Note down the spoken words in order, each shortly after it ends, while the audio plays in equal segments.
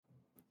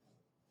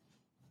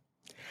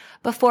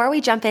Before we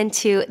jump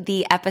into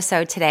the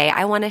episode today,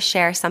 I want to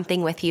share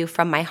something with you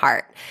from my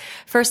heart.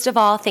 First of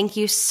all, thank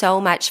you so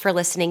much for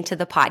listening to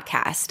the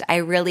podcast. I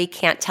really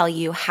can't tell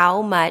you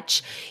how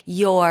much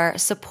your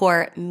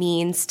support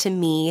means to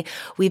me.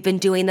 We've been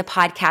doing the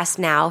podcast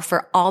now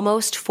for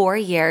almost 4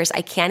 years.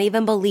 I can't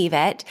even believe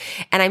it.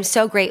 And I'm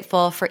so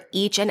grateful for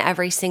each and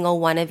every single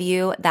one of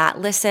you that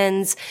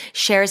listens,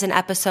 shares an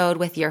episode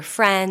with your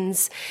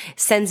friends,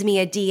 sends me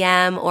a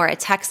DM or a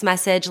text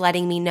message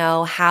letting me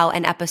know how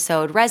an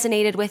episode resonated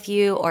with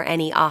you or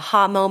any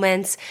aha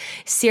moments.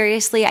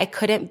 Seriously, I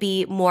couldn't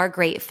be more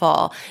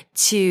grateful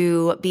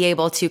to be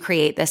able to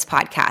create this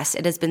podcast.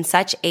 It has been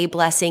such a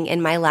blessing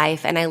in my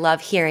life, and I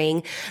love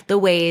hearing the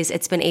ways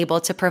it's been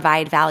able to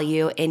provide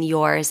value in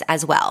yours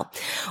as well.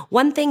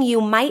 One thing you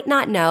might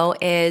not know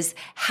is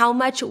how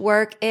much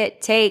work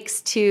it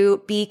takes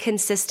to be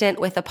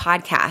consistent with a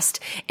podcast.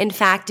 In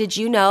fact, did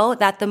you know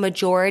that the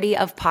majority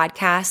of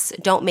podcasts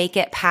don't make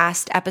it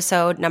past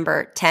episode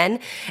number 10?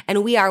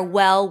 And we are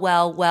well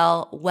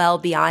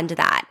beyond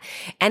that.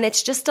 And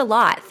it's just a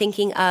lot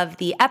thinking of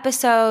the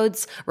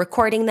episodes,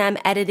 recording them,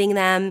 editing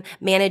them,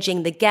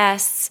 managing the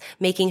guests,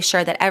 making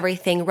sure that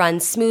everything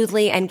runs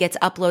smoothly and gets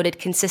uploaded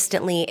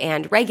consistently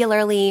and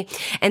regularly.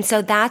 And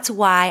so that's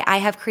why I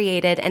have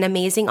created an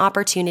amazing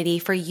opportunity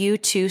for you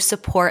to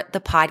support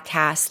the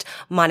podcast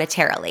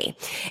monetarily.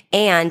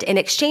 And in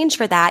exchange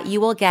for that, you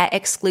will get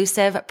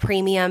exclusive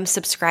premium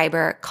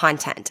subscriber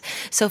content.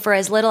 So for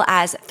as little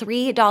as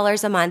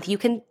 $3 a month, you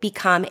can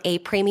become a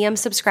premium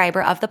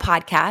subscriber of the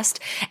podcast.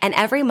 And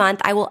every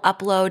month I will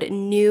upload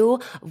new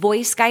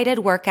voice-guided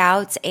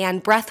workouts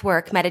and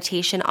breathwork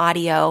meditation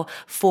audio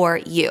for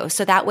you.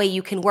 So that way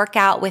you can work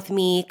out with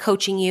me,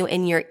 coaching you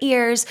in your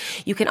ears.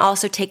 You can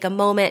also take a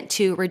moment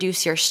to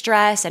reduce your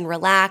stress and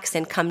relax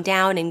and come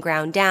down and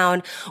ground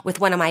down with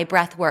one of my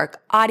breathwork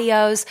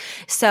audios.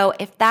 So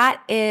if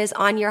that is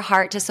on your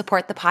heart to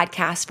support the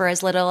podcast for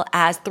as little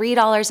as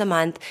 $3 a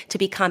month to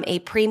become a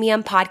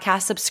premium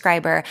podcast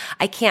subscriber,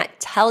 I can't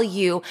tell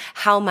you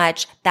how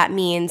much that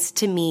means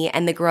to me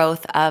and the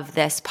growth of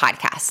this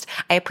podcast.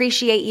 I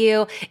appreciate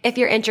you. If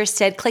you're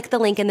interested, click the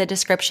link in the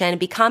description,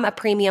 become a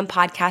premium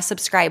podcast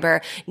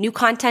subscriber, new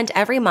content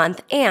every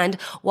month, and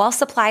while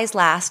supplies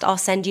last, I'll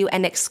send you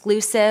an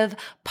exclusive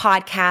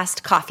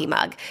podcast coffee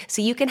mug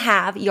so you can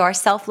have your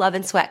self-love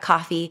and sweat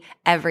coffee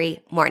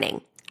every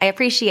morning. I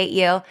appreciate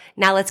you.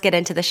 Now let's get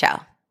into the show.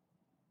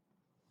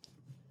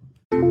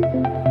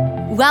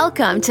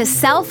 Welcome to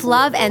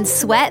Self-Love and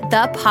Sweat,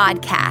 the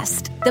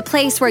podcast, the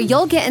place where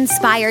you'll get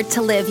inspired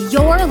to live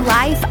your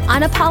life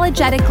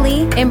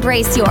unapologetically,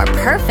 embrace your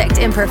perfect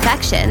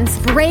imperfections,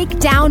 break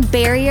down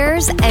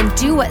barriers, and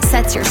do what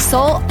sets your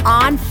soul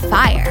on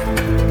fire.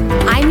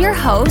 I'm your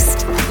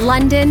host,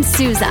 London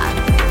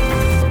Souza.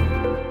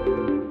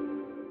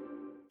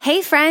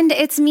 Hey friend,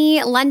 it's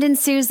me, London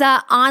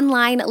Souza,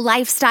 online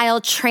lifestyle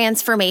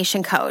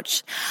transformation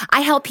coach. I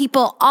help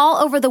people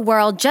all over the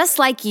world just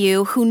like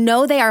you who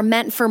know they are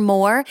meant for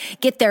more,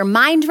 get their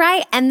mind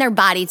right and their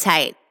body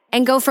tight,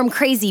 and go from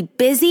crazy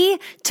busy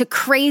to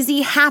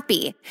crazy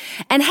happy.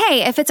 And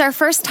hey, if it's our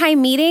first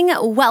time meeting,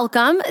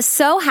 welcome.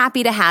 So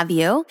happy to have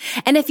you.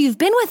 And if you've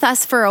been with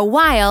us for a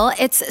while,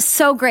 it's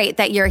so great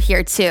that you're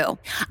here too.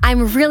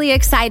 I'm really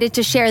excited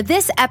to share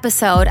this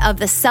episode of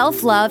the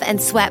Self-Love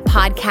and Sweat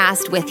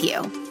podcast with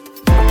you.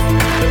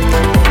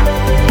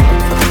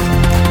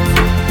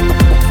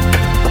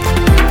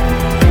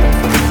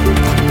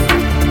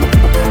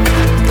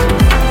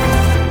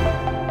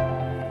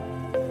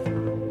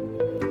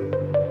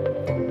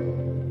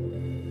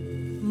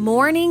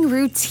 Morning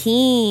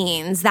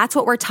routines. That's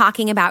what we're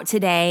talking about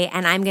today.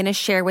 And I'm going to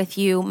share with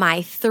you my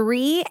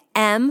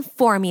 3M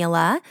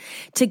formula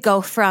to go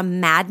from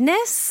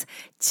madness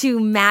to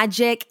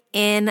magic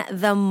in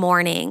the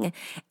morning.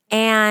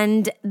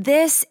 And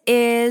this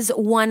is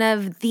one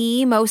of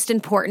the most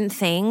important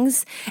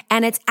things.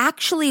 And it's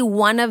actually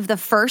one of the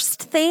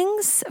first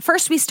things.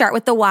 First, we start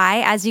with the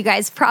why, as you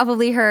guys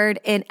probably heard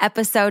in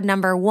episode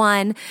number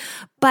 1.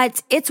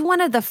 But it's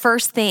one of the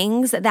first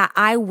things that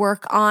I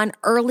work on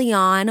early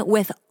on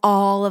with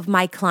all of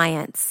my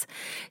clients.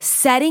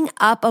 Setting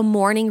up a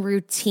morning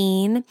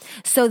routine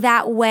so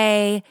that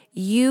way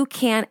you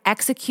can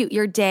execute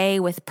your day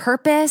with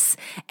purpose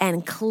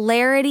and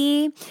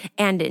clarity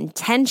and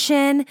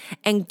intention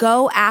and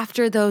go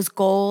after those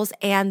goals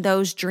and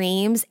those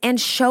dreams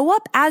and show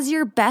up as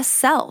your best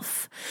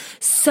self.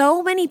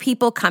 So many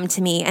people come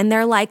to me and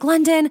they're like,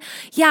 London,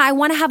 yeah, I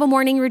want to have a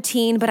morning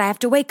routine, but I have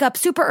to wake up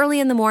super early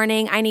in the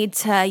morning. I need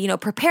to,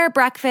 prepare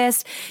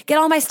breakfast, get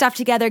all my stuff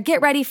together, get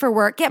ready for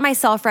work, get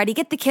myself ready,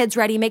 get the kids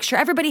ready, make sure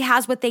everybody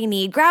has what they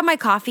need, grab my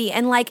coffee.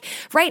 And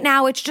right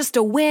now it's just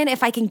a win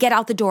if I can get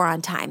out the door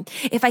on time.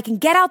 If I can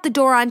get out the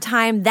door on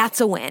time, that's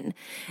a win.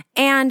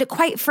 And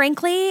quite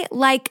frankly,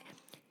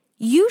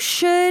 you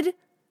should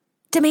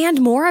demand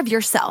more of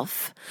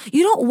yourself.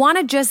 You don't want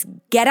to just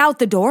get out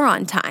the door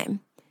on time.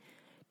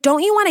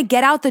 Don't you want to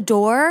get out the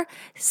door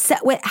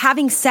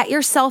having set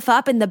yourself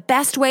up in the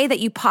best way that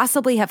you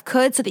possibly have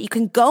could so that you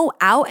can go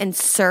out and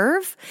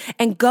serve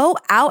and go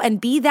out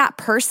and be that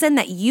person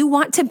that you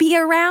want to be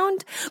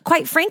around?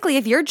 Quite frankly,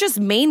 if your just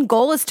main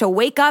goal is to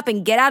wake up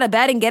and get out of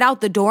bed and get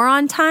out the door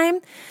on time,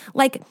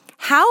 like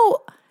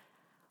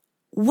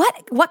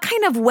what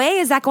kind of way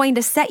is that going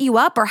to set you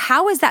up, or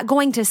how is that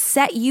going to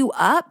set you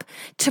up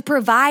to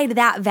provide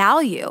that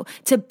value,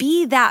 to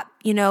be that,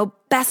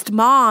 best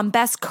mom,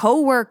 best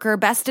coworker,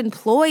 best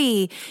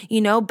employee,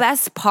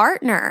 best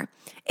partner?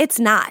 It's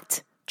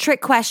not.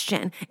 Trick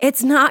question.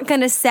 It's not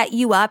going to set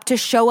you up to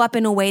show up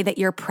in a way that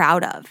you're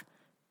proud of,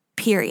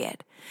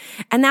 period.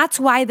 And that's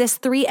why this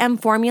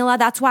 3M formula,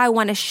 that's why I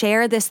want to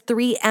share this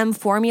 3M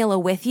formula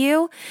with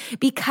you,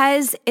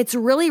 because it's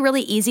really,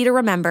 really easy to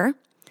remember.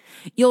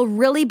 You'll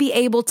really be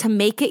able to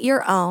make it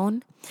your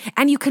own,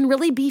 and you can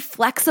really be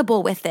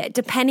flexible with it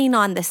depending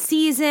on the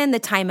season, the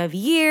time of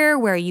year,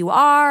 where you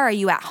are. Are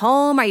you at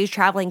home? Are you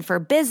traveling for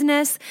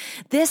business?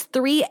 This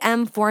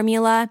 3M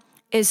formula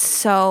is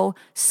so,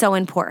 so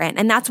important.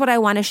 And that's what I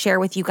want to share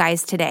with you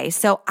guys today.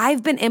 So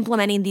I've been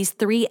implementing these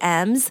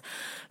 3Ms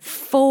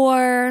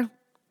for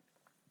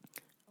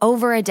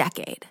over a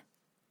decade.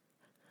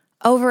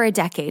 Over a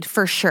decade,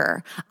 for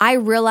sure. I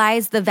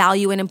realized the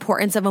value and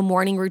importance of a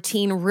morning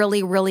routine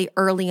really, really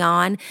early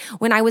on.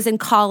 When I was in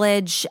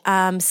college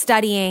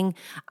studying,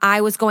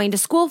 I was going to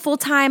school full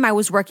time. I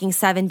was working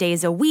 7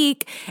 days a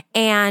week.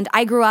 And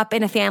I grew up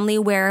in a family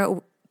where,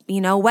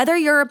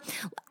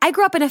 I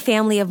grew up in a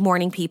family of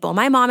morning people.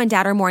 My mom and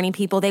dad are morning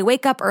people. They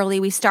wake up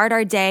early. We start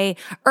our day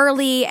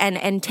early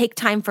and take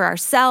time for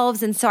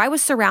ourselves. And so I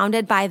was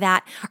surrounded by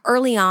that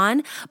early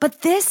on.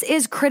 But this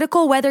is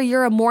critical whether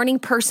you're a morning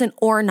person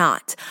or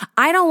not.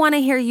 I don't want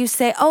to hear you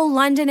say, oh,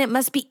 London, it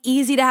must be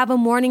easy to have a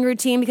morning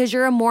routine because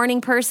you're a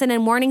morning person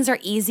and mornings are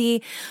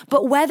easy.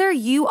 But whether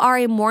you are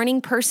a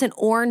morning person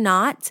or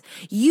not,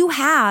 you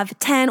have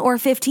 10 or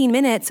 15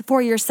 minutes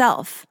for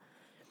yourself.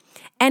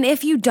 And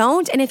if you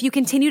don't, and if you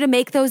continue to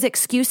make those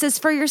excuses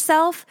for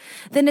yourself,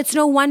 then it's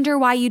no wonder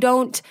why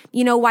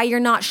why you're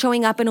not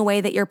showing up in a way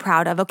that you're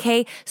proud of,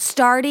 okay?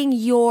 Starting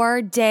your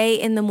day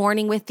in the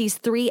morning with these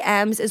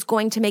 3Ms is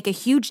going to make a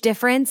huge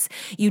difference.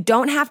 You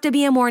don't have to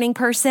be a morning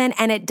person,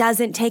 and it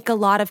doesn't take a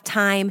lot of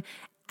time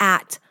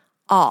at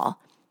all.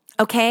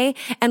 Okay.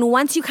 And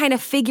once you kind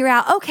of figure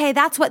out, okay,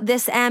 that's what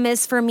this M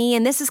is for me,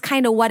 and this is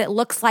kind of what it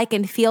looks like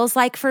and feels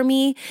like for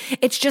me,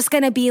 it's just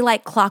going to be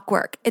like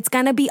clockwork. It's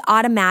going to be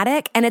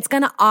automatic, and it's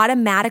going to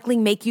automatically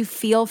make you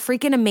feel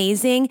freaking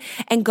amazing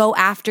and go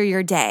after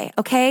your day.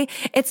 Okay.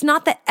 It's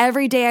not that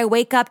every day I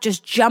wake up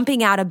just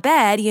jumping out of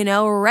bed,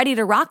 ready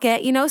to rock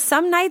it.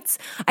 Some nights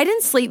I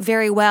didn't sleep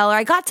very well, or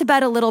I got to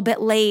bed a little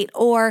bit late,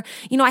 or,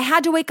 I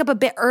had to wake up a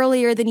bit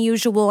earlier than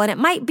usual. And it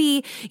might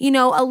be,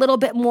 a little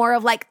bit more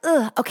of like,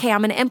 okay, I'm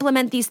going to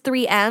implement these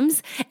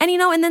 3Ms.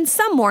 And then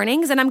some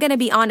mornings, and I'm going to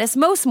be honest,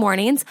 most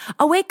mornings,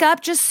 I'll wake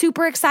up just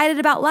super excited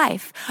about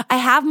life. I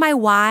have my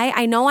why.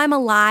 I know I'm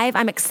alive.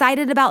 I'm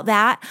excited about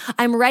that.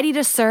 I'm ready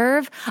to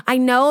serve. I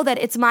know that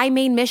it's my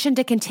main mission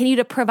to continue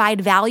to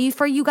provide value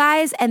for you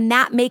guys. And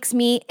that makes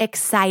me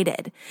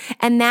excited.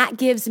 And that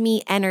gives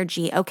me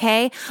energy.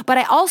 Okay. But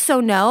I also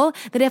know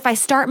that if I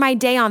start my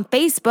day on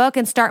Facebook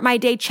and start my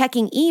day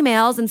checking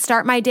emails and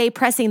start my day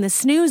pressing the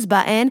snooze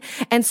button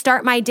and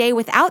start my day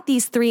without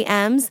these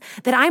 3Ms,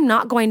 that I'm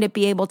not going to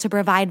be able to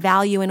provide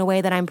value in a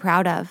way that I'm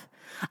proud of.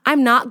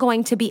 I'm not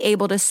going to be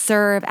able to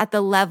serve at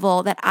the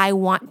level that I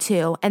want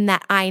to and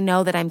that I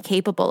know that I'm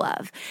capable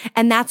of.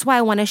 And that's why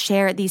I want to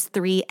share these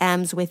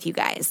 3Ms with you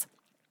guys.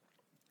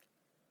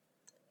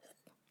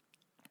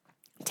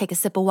 Take a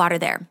sip of water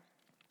there.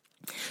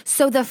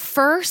 So the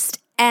first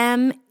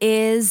M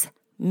is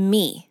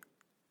me.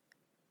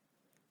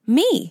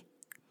 Me.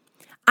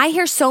 I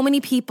hear so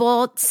many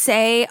people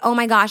say, oh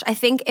my gosh, I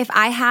think if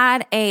I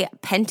had a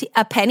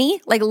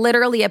penny, like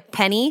literally a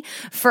penny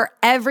for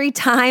every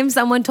time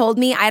someone told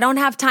me, I don't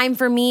have time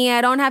for me,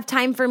 I don't have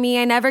time for me,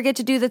 I never get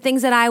to do the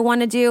things that I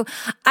want to do,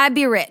 I'd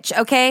be rich,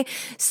 okay?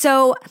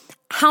 So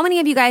how many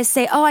of you guys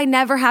say, oh, I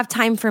never have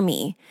time for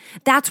me?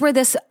 That's where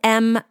this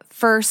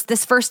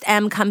first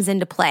M comes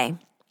into play.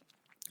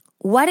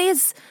 What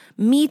does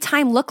me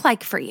time look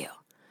like for you?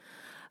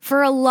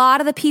 For a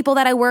lot of the people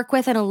that I work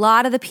with and a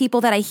lot of the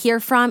people that I hear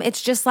from,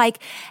 it's just like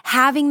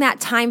having that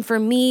time for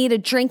me to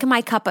drink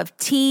my cup of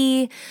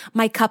tea,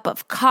 my cup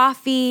of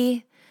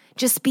coffee,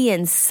 just be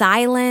in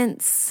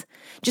silence,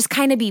 just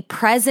kind of be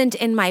present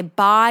in my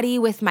body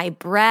with my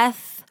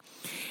breath.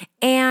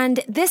 And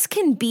this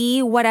can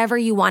be whatever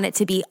you want it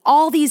to be.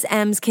 All these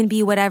M's can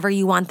be whatever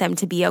you want them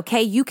to be,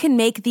 okay? You can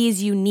make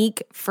these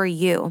unique for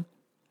you.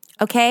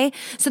 Okay.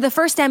 So the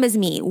first M is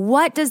me.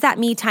 What does that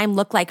me time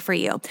look like for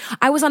you?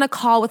 I was on a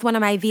call with one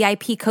of my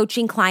VIP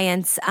coaching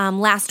clients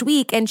last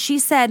week, and she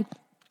said,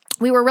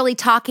 we were really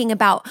talking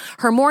about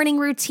her morning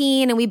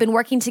routine, and we've been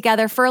working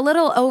together for a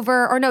little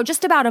over,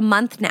 just about a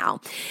month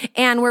now.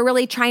 And we're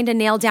really trying to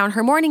nail down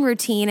her morning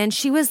routine. And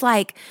she was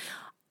like,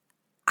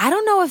 I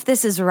don't know if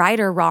this is right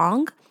or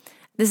wrong,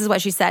 This is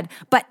what she said,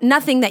 but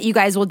nothing that you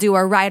guys will do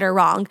are right or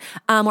wrong.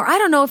 Or I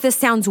don't know if this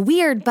sounds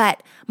weird,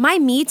 but my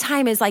me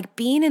time is like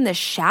being in the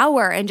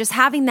shower and just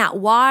having that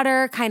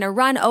water kind of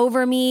run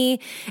over me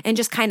and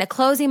just kind of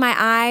closing my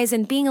eyes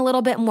and being a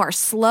little bit more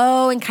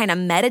slow and kind of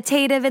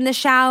meditative in the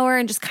shower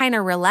and just kind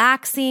of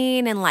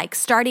relaxing and like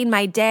starting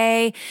my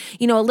day,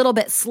 a little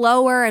bit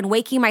slower and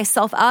waking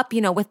myself up,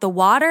 with the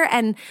water.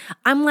 And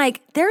I'm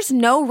like, there's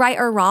no right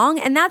or wrong.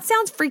 And that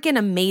sounds freaking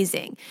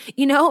amazing.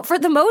 For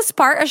the most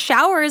part, a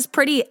shower is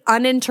pretty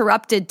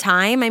uninterrupted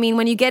time. I mean,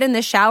 when you get in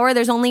the shower,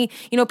 there's only,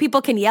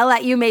 people can yell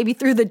at you maybe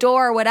through the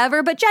door or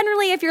whatever. But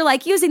generally, if you're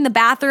like using the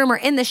bathroom or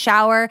in the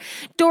shower,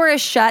 door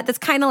is shut. That's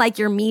kind of like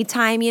your me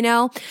time,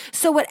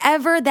 So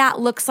whatever that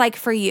looks like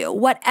for you,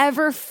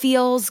 whatever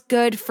feels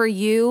good for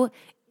you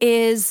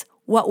is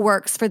what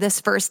works for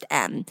this first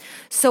M.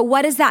 So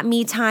what does that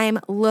me time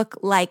look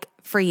like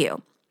for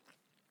you?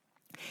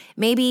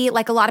 Maybe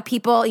like a lot of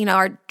people,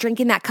 are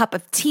drinking that cup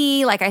of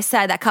tea, like I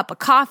said, that cup of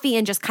coffee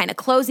and just kind of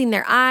closing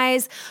their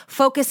eyes,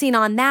 focusing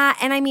on that.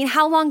 And I mean,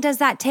 how long does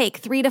that take?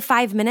 3 to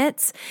 5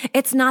 minutes?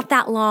 It's not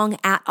that long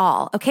at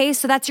all. Okay.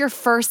 So that's your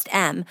first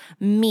M,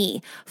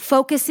 me,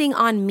 focusing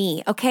on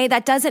me. Okay.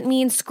 That doesn't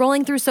mean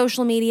scrolling through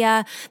social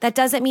media. That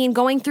doesn't mean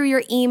going through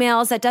your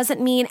emails. That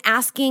doesn't mean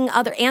answering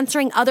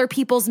other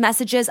people's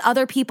messages,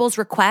 other people's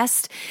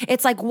requests.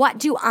 It's like, what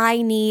do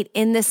I need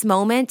in this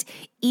moment?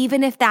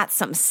 Even if that's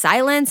some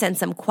silence and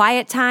some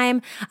quiet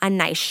time, a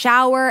nice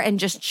shower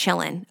and just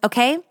chilling,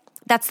 okay?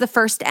 That's the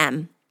first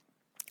M.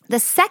 The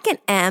second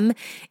M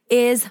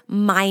is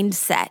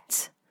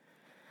mindset.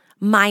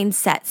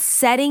 Mindset,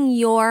 setting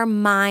your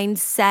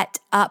mindset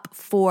up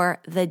for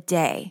the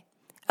day.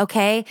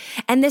 Okay.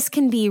 And this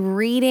can be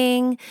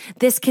reading.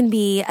 This can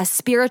be a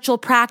spiritual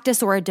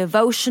practice or a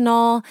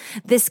devotional.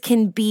 This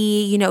can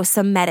be,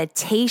 some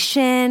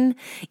meditation,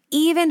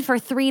 even for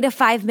 3 to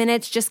 5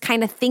 minutes, just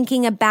kind of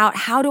thinking about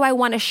how do I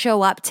want to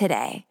show up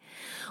today?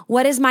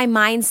 What is my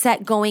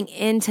mindset going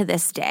into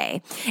this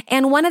day?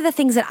 And one of the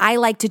things that I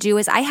like to do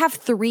is I have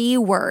 3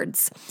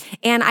 words.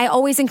 And I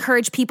always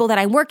encourage people that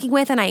I'm working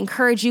with, and I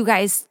encourage you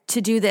guys to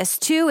do this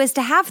too, is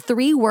to have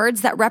 3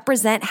 words that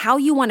represent how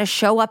you want to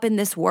show up in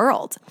this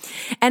world.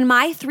 And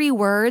my 3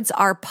 words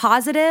are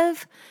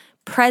positive,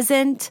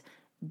 present,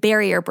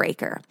 barrier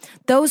breaker.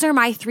 Those are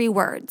my 3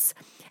 words.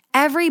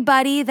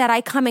 Everybody that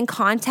I come in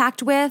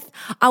contact with,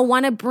 I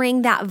want to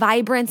bring that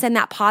vibrance and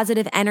that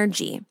positive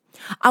energy.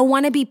 I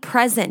want to be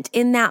present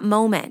in that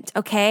moment,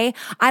 okay?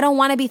 I don't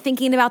want to be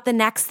thinking about the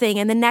next thing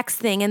and the next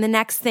thing and the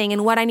next thing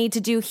and what I need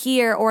to do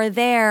here or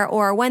there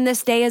or when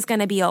this day is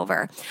going to be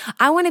over.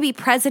 I want to be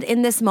present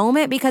in this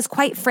moment because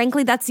quite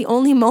frankly, that's the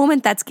only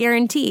moment that's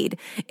guaranteed.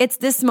 It's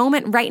this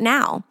moment right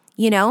now,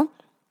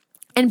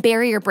 And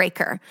barrier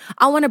breaker.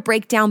 I want to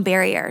break down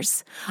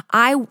barriers.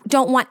 I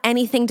don't want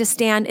anything to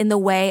stand in the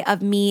way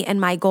of me and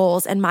my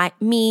goals and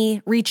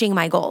me reaching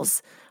my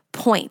goals.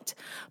 Point.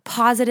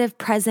 Positive,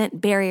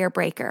 present, barrier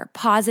breaker.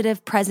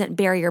 Positive, present,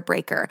 barrier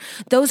breaker.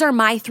 Those are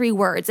my 3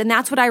 words. And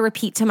that's what I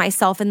repeat to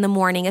myself in the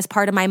morning as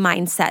part of my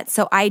mindset.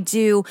 So I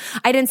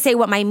didn't say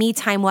what my me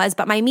time was,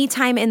 but my me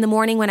time in the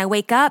morning when I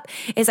wake up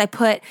is I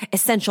put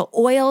essential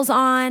oils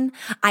on.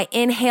 I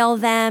inhale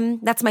them.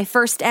 That's my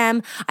first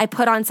M. I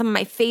put on some of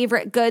my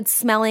favorite good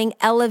smelling,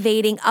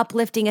 elevating,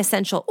 uplifting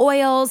essential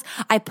oils.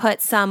 I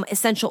put some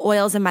essential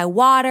oils in my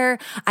water.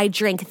 I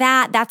drink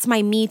that. That's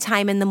my me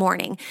time in the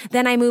morning.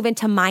 Then I move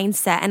into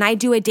mindset. And I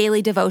do a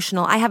daily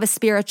devotional. I have a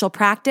spiritual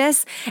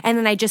practice, and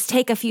then I just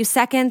take a few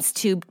seconds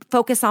to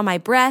focus on my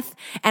breath,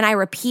 and I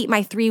repeat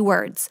my 3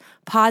 words,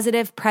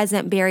 positive,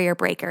 present, barrier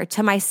breaker,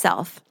 to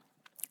myself.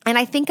 And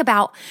I think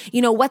about,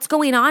 what's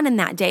going on in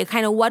that day,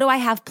 kind of what do I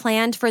have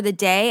planned for the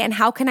day and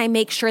how can I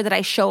make sure that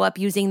I show up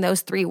using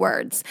those 3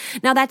 words?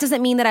 Now, that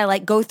doesn't mean that I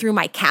go through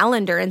my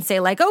calendar and say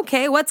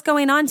okay, what's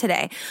going on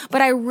today?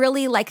 But I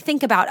really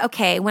think about,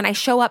 okay, when I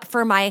show up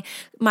for my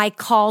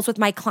calls with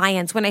my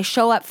clients, when I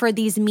show up for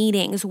these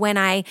meetings, when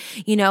I,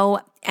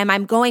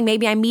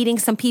 maybe I'm meeting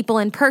some people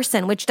in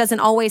person, which doesn't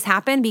always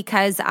happen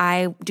because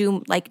I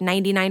do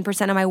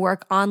 99% of my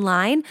work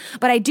online,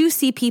 but I do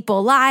see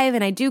people live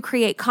and I do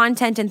create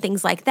content and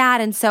things like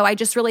that. And so I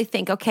just really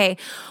think, okay,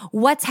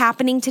 what's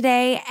happening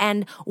today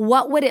and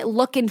what would it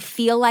look and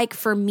feel like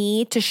for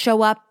me to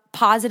show up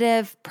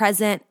positive,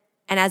 present,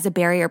 and as a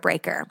barrier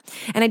breaker?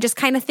 And I just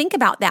kind of think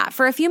about that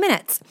for a few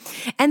minutes.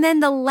 And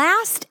then the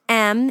last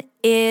M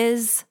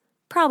is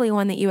probably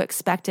one that you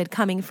expected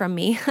coming from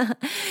me,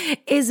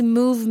 is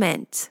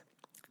movement.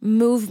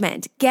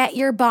 Movement. Get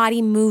your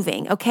body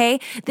moving, okay?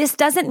 This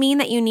doesn't mean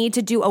that you need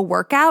to do a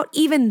workout,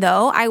 even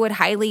though I would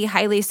highly,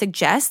 highly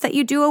suggest that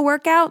you do a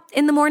workout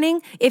in the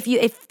morning.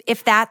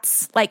 If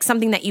that's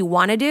something that you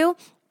want to do,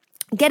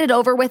 get it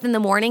over with in the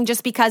morning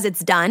just because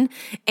it's done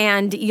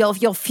and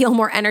you'll feel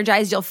more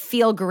energized. You'll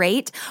feel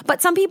great.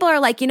 But some people are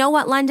like, you know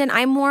what, London,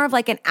 I'm more of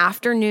an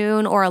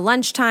afternoon or a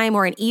lunchtime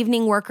or an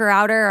evening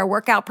worker-outer or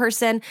workout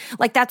person.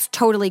 That's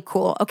totally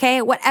cool.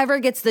 Okay. Whatever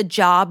gets the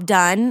job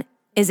done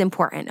is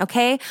important,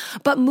 okay?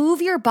 But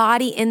move your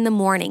body in the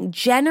morning.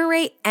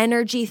 Generate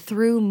energy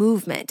through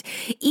movement.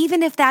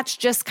 Even if that's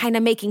just kind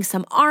of making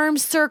some arm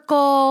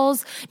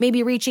circles,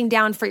 maybe reaching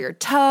down for your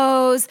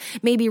toes,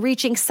 maybe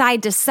reaching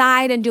side to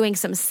side and doing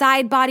some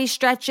side body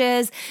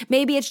stretches.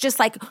 Maybe it's just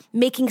like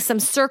making some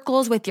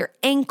circles with your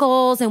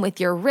ankles and with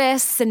your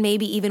wrists and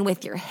maybe even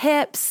with your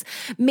hips.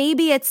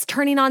 Maybe it's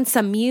turning on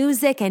some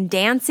music and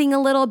dancing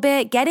a little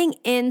bit, getting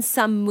in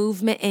some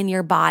movement in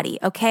your body,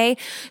 okay?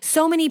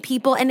 So many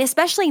people, and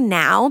especially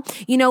now,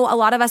 a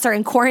lot of us are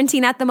in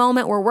quarantine at the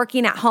moment. We're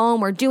working at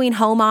home. We're doing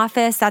home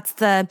office. That's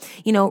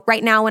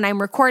right now when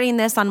I'm recording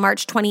this on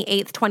March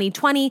 28th,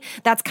 2020,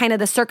 that's kind of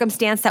the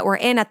circumstance that we're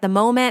in at the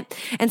moment.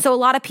 And so a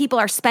lot of people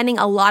are spending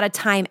a lot of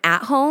time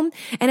at home.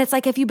 And it's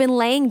like if you've been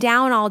laying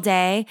down all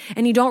day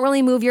and you don't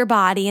really move your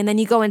body, and then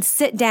you go and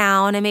sit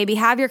down and maybe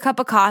have your cup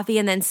of coffee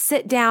and then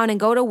sit down and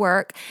go to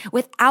work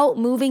without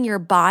moving your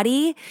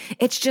body,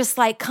 it's just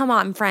like, come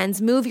on,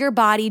 friends, move your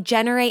body,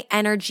 generate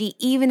energy,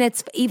 even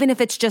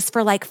if it's just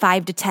for like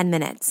 5 to 10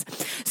 minutes.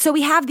 So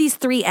we have these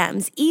 3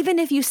 M's. Even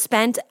if you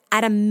spent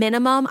at a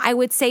minimum, I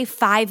would say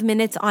 5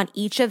 minutes on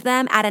each of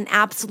them at an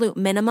absolute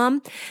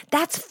minimum,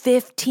 that's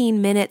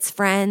 15 minutes,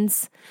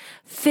 friends.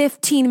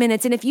 15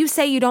 minutes. And if you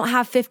say you don't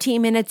have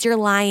 15 minutes, you're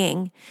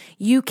lying.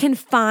 You can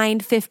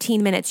find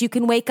 15 minutes. You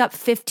can wake up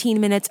 15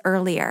 minutes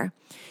earlier.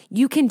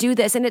 You can do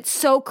this. And it's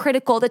so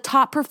critical. The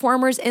top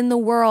performers in the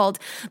world,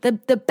 the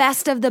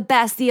best of the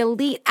best, the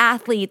elite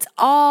athletes,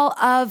 all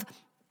of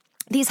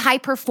these high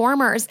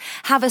performers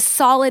have a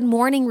solid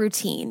morning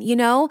routine,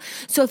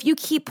 So if you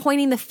keep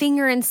pointing the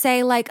finger and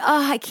say like,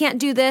 oh, I can't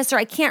do this, or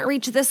I can't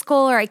reach this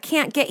goal, or I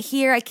can't get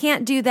here, I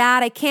can't do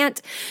that, I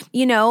can't,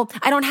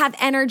 I don't have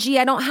energy,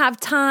 I don't have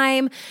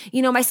time,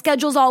 my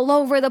schedule's all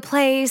over the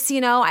place,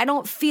 I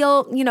don't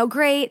feel,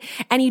 great,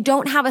 and you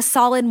don't have a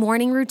solid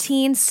morning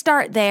routine,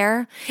 start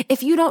there.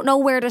 If you don't know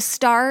where to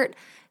start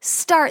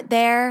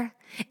there.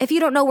 If you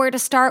don't know where to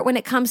start when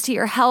it comes to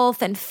your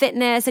health and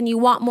fitness and you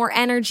want more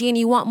energy and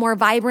you want more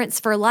vibrance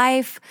for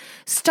life,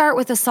 start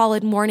with a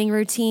solid morning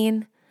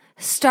routine.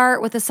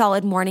 Start with a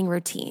solid morning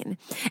routine.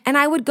 And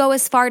I would go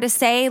as far to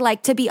say,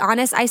 to be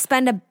honest, I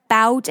spend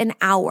about an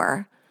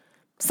hour,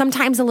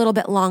 sometimes a little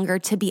bit longer,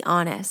 to be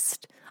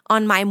honest,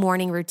 on my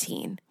morning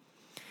routine.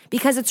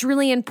 Because it's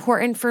really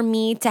important for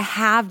me to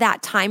have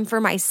that time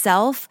for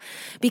myself,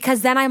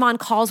 because then I'm on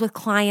calls with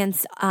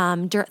clients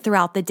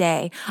throughout the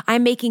day.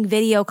 I'm making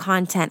video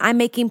content. I'm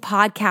making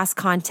podcast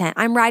content.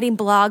 I'm writing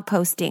blog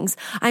postings.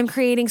 I'm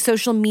creating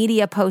social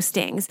media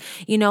postings.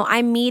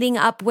 I'm meeting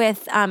up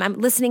with, I'm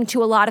listening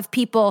to a lot of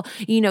people,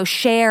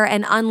 share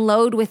and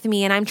unload with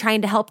me, and I'm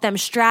trying to help them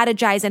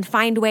strategize and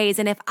find ways.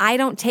 And if I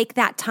don't take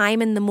that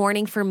time in the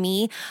morning for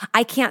me,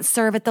 I can't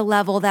serve at the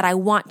level that I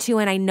want to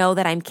and I know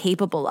that I'm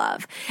capable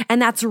of. And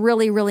that's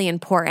really, really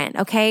important.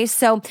 Okay.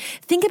 So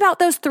think about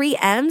those 3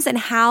 M's and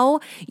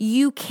how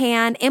you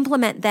can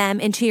implement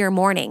them into your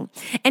morning.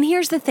 And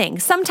here's the thing.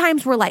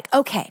 Sometimes we're like,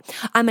 okay,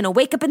 I'm going to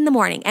wake up in the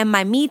morning and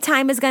my me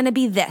time is going to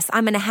be this.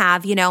 I'm going to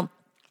have,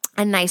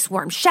 a nice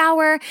warm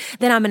shower.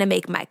 Then I'm going to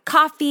make my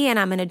coffee and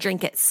I'm going to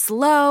drink it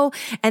slow.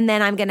 And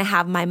then I'm going to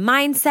have my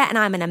mindset and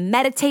I'm going to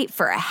meditate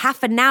for a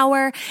half an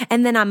hour.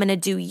 And then I'm going to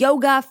do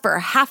yoga for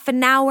half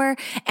an hour.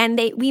 And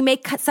we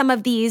make some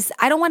of these,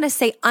 I don't want to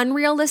say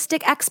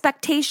unrealistic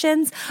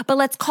expectations, but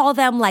let's call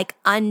them like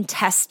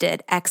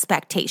untested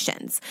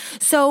expectations.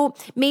 So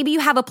maybe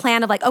you have a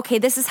plan of like, okay,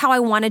 this is how I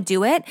want to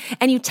do it.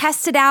 And you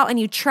test it out and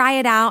you try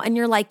it out and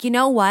you're like, you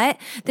know what?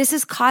 This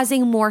is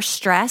causing more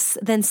stress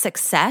than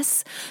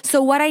success.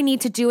 So what I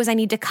need to do is I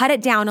need to cut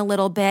it down a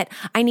little bit.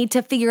 I need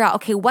to figure out,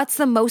 okay, what's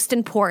the most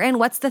important?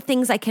 What's the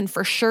things I can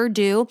for sure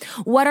do?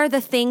 What are the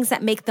things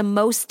that make the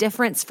most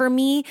difference for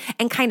me?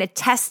 And kind of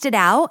test it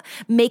out,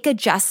 make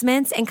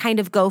adjustments, and kind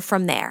of go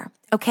from there.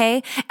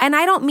 Okay. And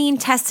I don't mean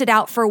test it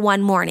out for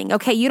one morning.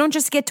 Okay. You don't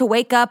just get to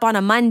wake up on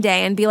a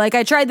Monday and be like,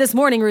 I tried this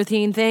morning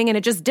routine thing and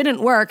it just didn't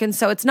work. And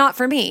so it's not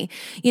for me.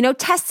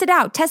 Test it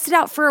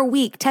out for a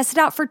week, test it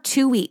out for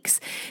 2 weeks,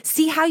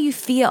 see how you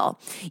feel,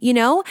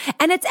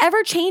 and it's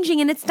ever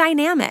changing and it's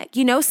dynamic.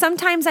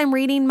 Sometimes I'm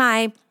reading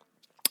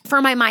for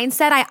my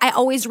mindset, I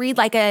always read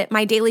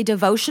my daily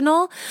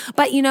devotional,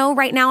 but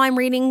right now I'm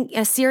reading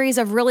a series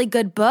of really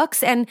good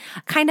books and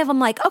I'm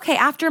like, okay,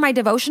 after my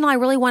devotional, I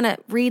really want to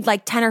read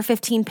 10 or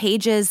 15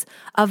 pages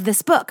of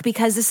this book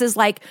because this is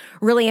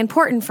really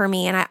important for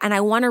me. And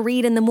I want to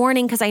read in the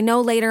morning because I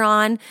know later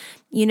on,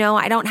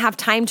 I don't have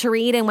time to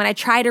read. And when I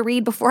try to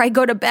read before I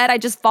go to bed, I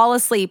just fall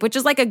asleep, which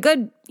is a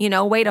good,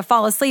 way to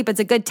fall asleep. It's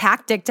a good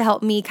tactic to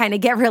help me kind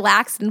of get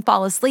relaxed and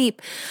fall asleep.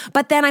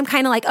 But then I'm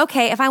kind of like,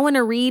 okay, if I want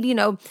to read,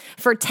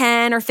 for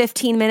 10 or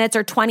 15 minutes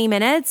or 20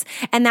 minutes,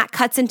 and that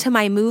cuts into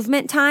my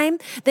movement time,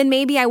 then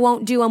maybe I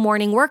won't do a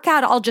morning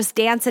workout. I'll just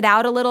dance it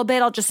out a little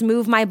bit. I'll just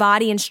move my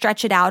body and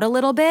stretch it out a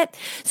little bit.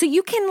 So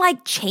you can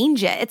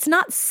change it. It's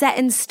not set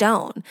in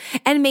stone.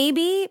 And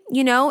maybe,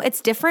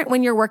 it's different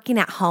when you're working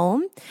at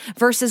home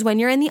versus when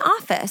you're in the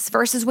office,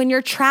 versus when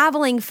you're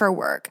traveling for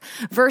work,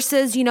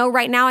 versus,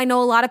 right now I know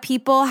a lot of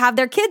people have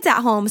their kids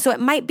at home, so it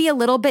might be a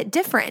little bit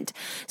different.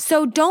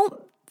 So don't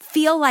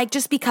feel like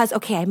just because,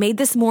 okay, I made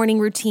this morning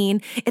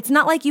routine, it's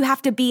not like you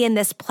have to be in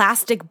this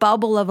plastic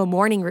bubble of a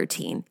morning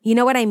routine. You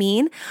know what I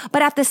mean?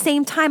 But at the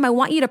same time, I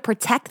want you to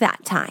protect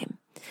that time.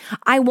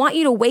 I want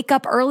you to wake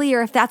up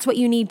earlier if that's what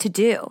you need to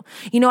do.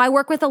 I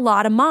work with a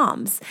lot of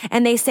moms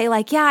and they say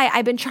like, yeah,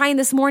 I've been trying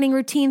this morning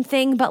routine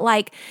thing, but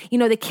like,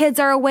 the kids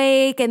are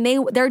awake and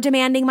they're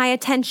demanding my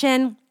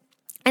attention.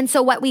 And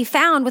so what we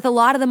found with a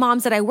lot of the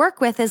moms that I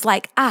work with is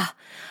like,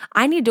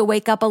 I need to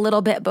wake up a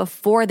little bit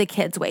before the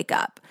kids wake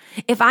up.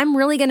 If I'm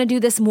really going to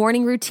do this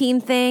morning routine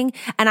thing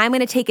and I'm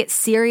going to take it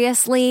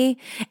seriously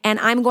and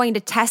I'm going to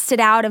test it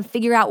out and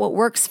figure out what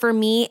works for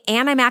me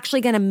and I'm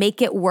actually going to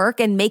make it work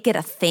and make it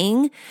a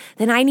thing,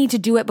 then I need to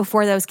do it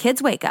before those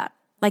kids wake up.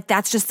 Like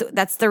that's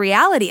the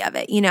reality of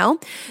it,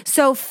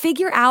 So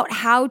figure out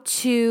how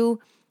to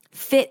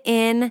fit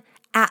in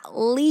at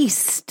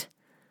least,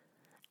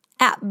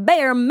 at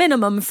bare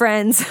minimum,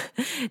 friends,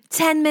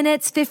 10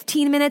 minutes,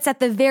 15 minutes at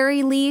the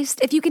very least.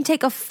 If you can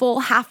take a full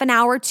half an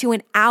hour to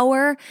an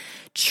hour,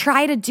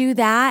 try to do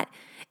that.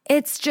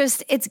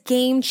 It's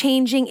game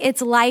changing.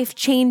 It's life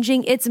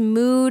changing. It's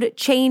mood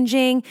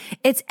changing.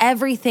 It's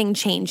everything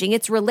changing.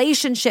 It's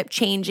relationship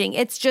changing.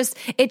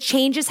 It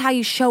changes how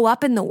you show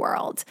up in the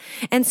world.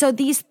 And so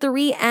these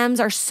 3 M's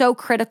are so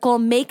critical.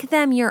 Make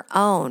them your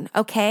own.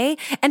 Okay.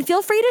 And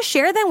feel free to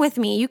share them with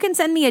me. You can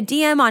send me a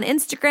DM on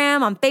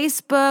Instagram, on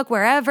Facebook,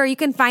 wherever. You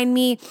can find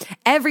me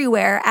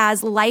everywhere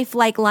as Life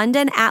Like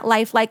London, at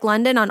Life Like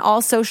London on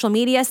all social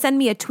media. Send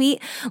me a tweet.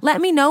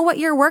 Let me know what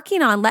you're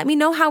working on. Let me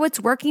know how it's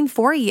working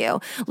for you.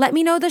 Let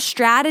me know the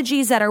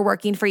strategies that are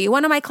working for you.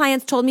 One of my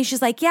clients told me,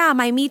 she's like, yeah,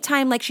 my me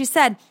time, like she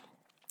said,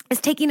 is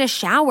taking a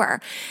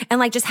shower and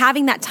like just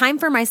having that time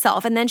for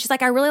myself. And then she's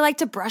like, I really like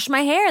to brush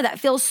my hair. That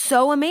feels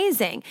so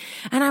amazing.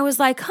 And I was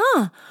like,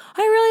 I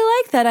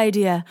really like that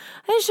idea.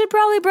 I should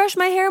probably brush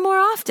my hair more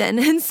often.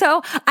 And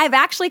so I've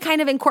actually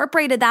kind of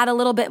incorporated that a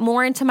little bit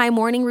more into my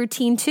morning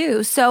routine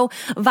too. So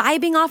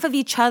vibing off of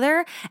each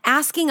other,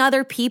 asking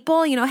other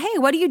people, hey,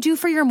 what do you do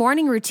for your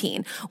morning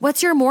routine?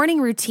 What's your morning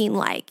routine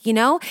like?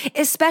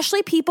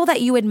 Especially people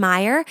that you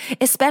admire,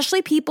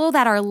 especially people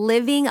that are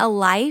living a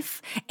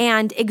life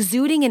and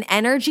exuding an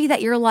energy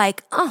that you're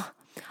like,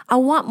 I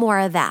want more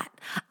of that.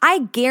 I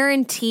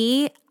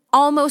guarantee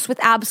almost with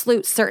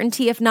absolute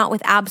certainty, if not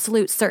with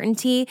absolute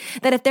certainty,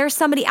 that if there's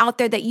somebody out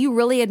there that you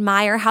really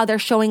admire how they're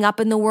showing up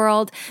in the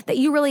world, that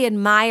you really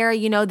admire,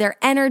 their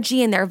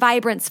energy and their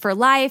vibrance for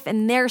life,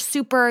 and they're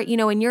super,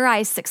 in your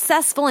eyes,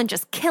 successful and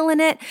just killing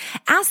it,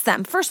 ask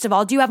them, first of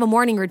all, do you have a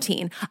morning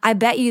routine? I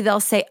bet you they'll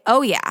say,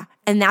 oh yeah.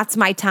 And that's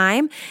my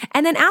time.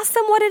 And then ask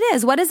them what it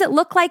is. What does it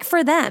look like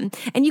for them?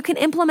 And you can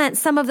implement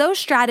some of those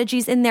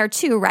strategies in there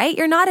too, right?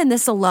 You're not in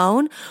this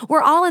alone.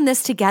 We're all in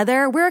this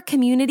together. We're a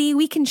community.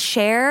 We can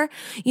share.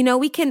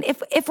 We can,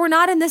 if we're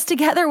not in this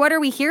together, what are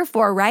we here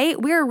for, right?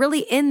 We're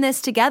really in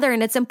this together.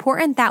 And it's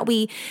important that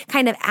we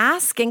kind of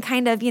ask and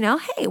kind of,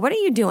 hey, what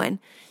are you doing?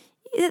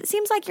 It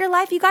seems like your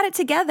life, you got it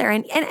together.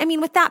 And I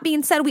mean, with that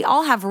being said, we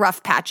all have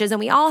rough patches and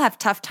we all have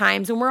tough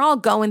times and we're all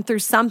going through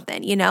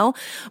something,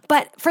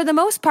 but for the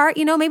most part,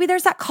 maybe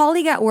there's that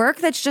colleague at work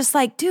that's just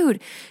like, dude,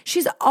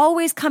 she's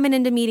always coming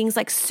into meetings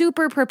like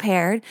super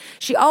prepared.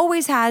 He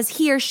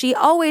or she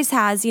always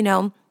has,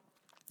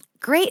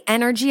 great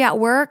energy at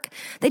work.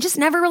 They just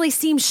never really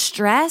seem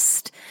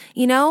stressed,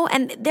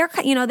 and they're,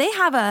 they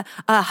have a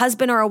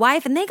husband or a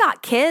wife and they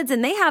got kids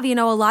and they have, a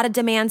lot of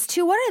demands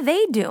too. What are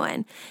they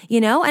doing?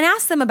 And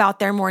ask them about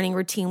their morning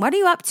routine. What are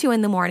you up to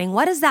in the morning?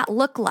 What does that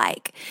look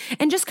like?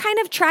 And just kind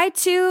of try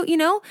to,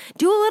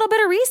 do a little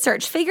bit of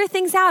research, figure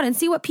things out and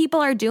see what people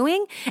are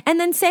doing. And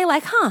then say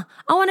like, I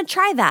want to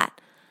try that.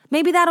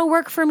 Maybe that'll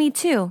work for me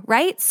too,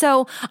 right?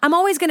 So I'm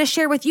always going to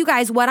share with you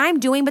guys what I'm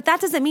doing, but that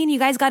doesn't mean you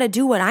guys got to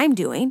do what I'm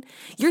doing.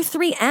 Your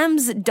 3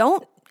 M's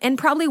don't and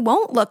probably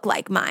won't look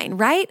like mine,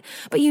 right?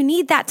 But you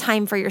need that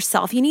time for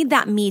yourself. You need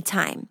that me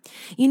time.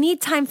 You need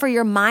time for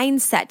your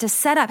mindset to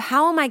set up,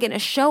 how am I going to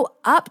show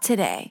up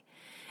today?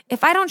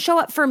 If I don't show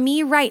up for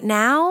me right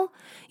now,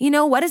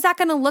 what is that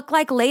going to look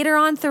like later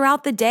on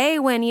throughout the day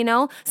when,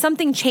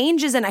 something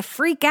changes and I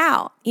freak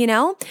out,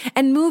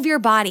 and move your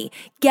body,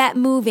 get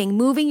moving.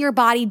 Moving your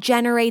body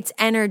generates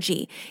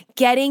energy.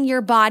 Getting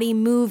your body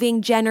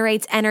moving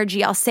generates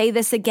energy. I'll say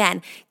this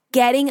again.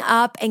 Getting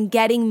up and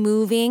getting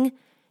moving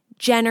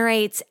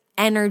generates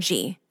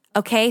energy.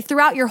 Okay,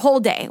 throughout your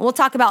whole day. We'll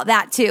talk about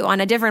that too on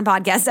a different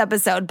podcast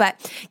episode, but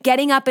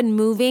getting up and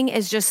moving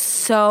is just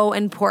so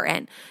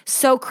important,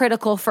 so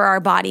critical for our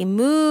body.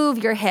 Move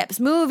your hips,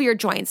 move your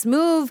joints,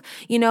 move,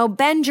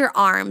 bend your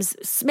arms,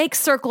 make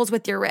circles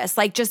with your wrists,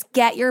 like just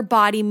get your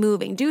body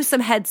moving, do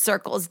some head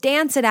circles,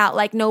 dance it out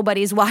like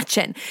nobody's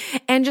watching,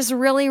 and just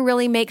really,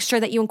 really make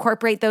sure that you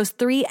incorporate those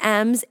 3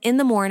 M's in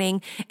the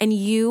morning and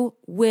you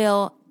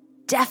will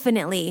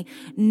definitely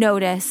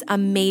notice a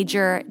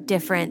major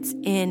difference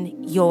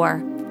in your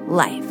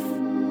life.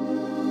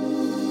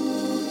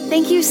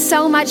 Thank you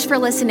so much for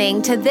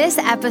listening to this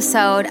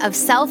episode of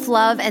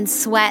Self-Love and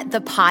Sweat, the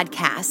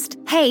podcast.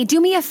 Hey, do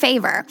me a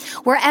favor.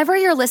 Wherever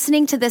you're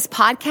listening to this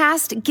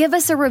podcast, give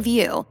us a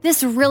review.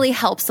 This really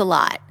helps a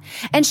lot.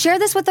 And share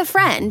this with a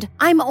friend.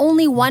 I'm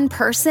only one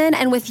person,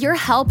 and with your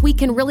help, we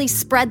can really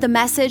spread the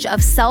message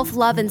of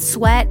self-love and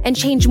sweat and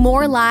change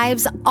more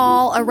lives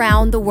all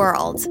around the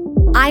world.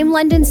 I'm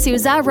London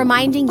Souza,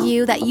 reminding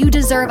you that you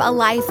deserve a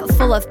life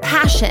full of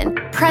passion,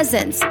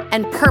 presence,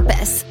 and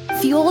purpose,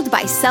 fueled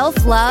by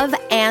self-love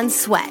and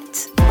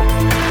sweat.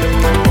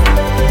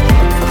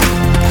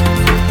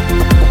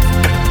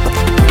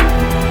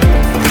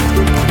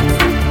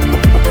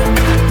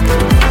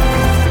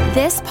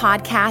 This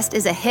podcast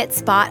is a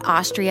HitSpot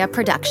Austria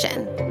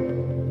production.